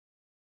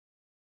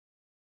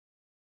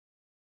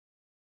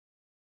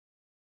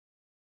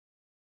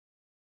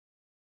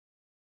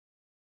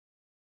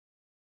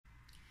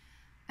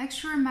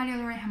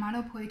Extramedullary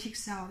hematopoietic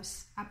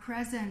cells are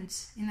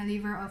present in the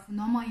liver of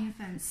normal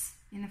infants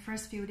in the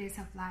first few days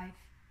of life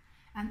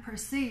and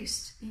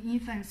persist in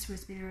infants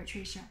with biliary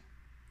atresia.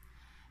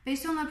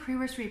 Based on the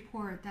previous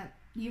report that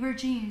liver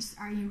genes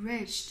are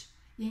enriched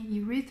in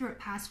erythroid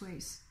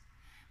pathways,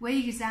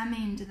 we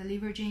examined the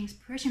liver gene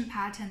expression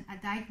pattern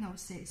at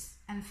diagnosis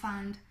and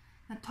found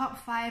the top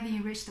 5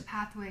 enriched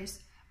pathways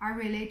are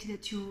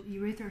related to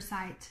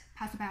erythrocyte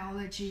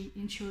pathobiology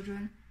in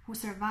children who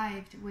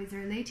survived with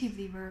their relative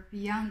liver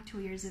beyond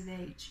 2 years of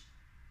age.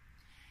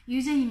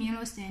 Using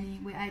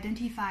immunostaining, we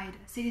identified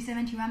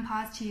CD71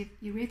 positive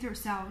erythroid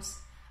cells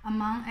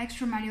among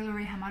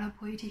extramedullary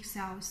hematopoietic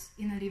cells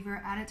in the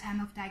liver at the time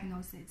of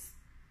diagnosis.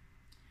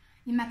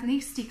 In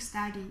mechanistic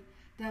study,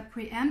 the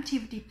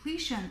preemptive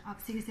depletion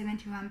of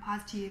CD71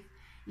 positive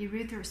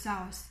erythroid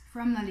cells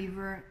from the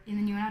liver in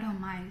the neonatal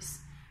mice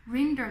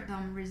rendered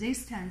them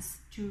resistant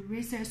to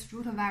rhesus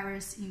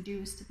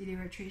rotavirus-induced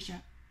biliary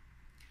atresia.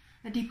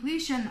 The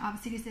depletion of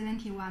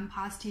CD71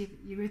 positive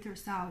erythroid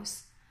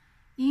cells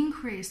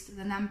increased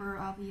the number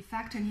of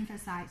effector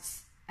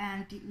lymphocytes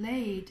and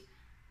delayed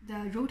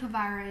the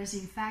rotavirus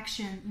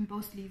infection in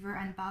both liver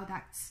and bile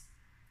ducts.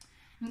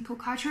 In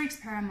co-culture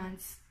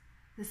experiments,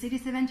 the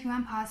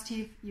CD71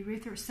 positive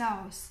erythroid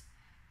cells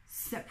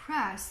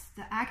suppress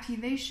the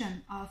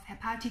activation of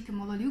hepatic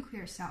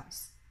mononuclear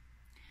cells.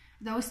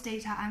 Those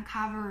data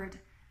uncovered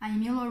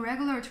an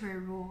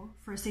immunoregulatory role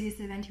for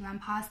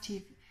CD71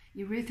 positive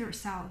erythroid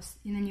cells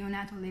in the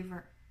neonatal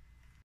liver.